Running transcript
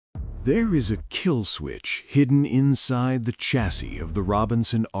There is a kill switch hidden inside the chassis of the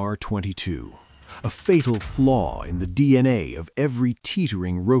Robinson R22, a fatal flaw in the DNA of every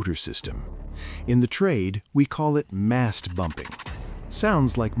teetering rotor system. In the trade, we call it mast bumping.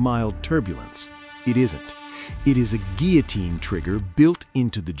 Sounds like mild turbulence. It isn't. It is a guillotine trigger built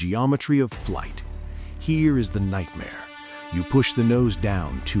into the geometry of flight. Here is the nightmare. You push the nose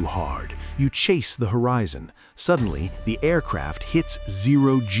down too hard. You chase the horizon. Suddenly, the aircraft hits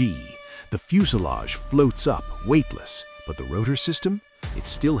 0G. The fuselage floats up, weightless. But the rotor system? It's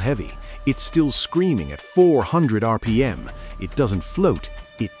still heavy. It's still screaming at 400 RPM. It doesn't float,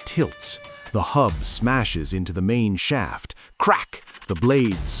 it tilts. The hub smashes into the main shaft. Crack! The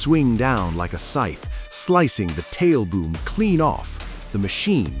blades swing down like a scythe, slicing the tail boom clean off. The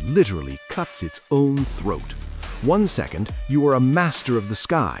machine literally cuts its own throat. 1 second, you are a master of the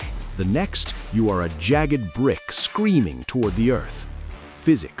sky. The next, you are a jagged brick screaming toward the earth.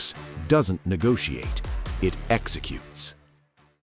 Physics doesn't negotiate, it executes.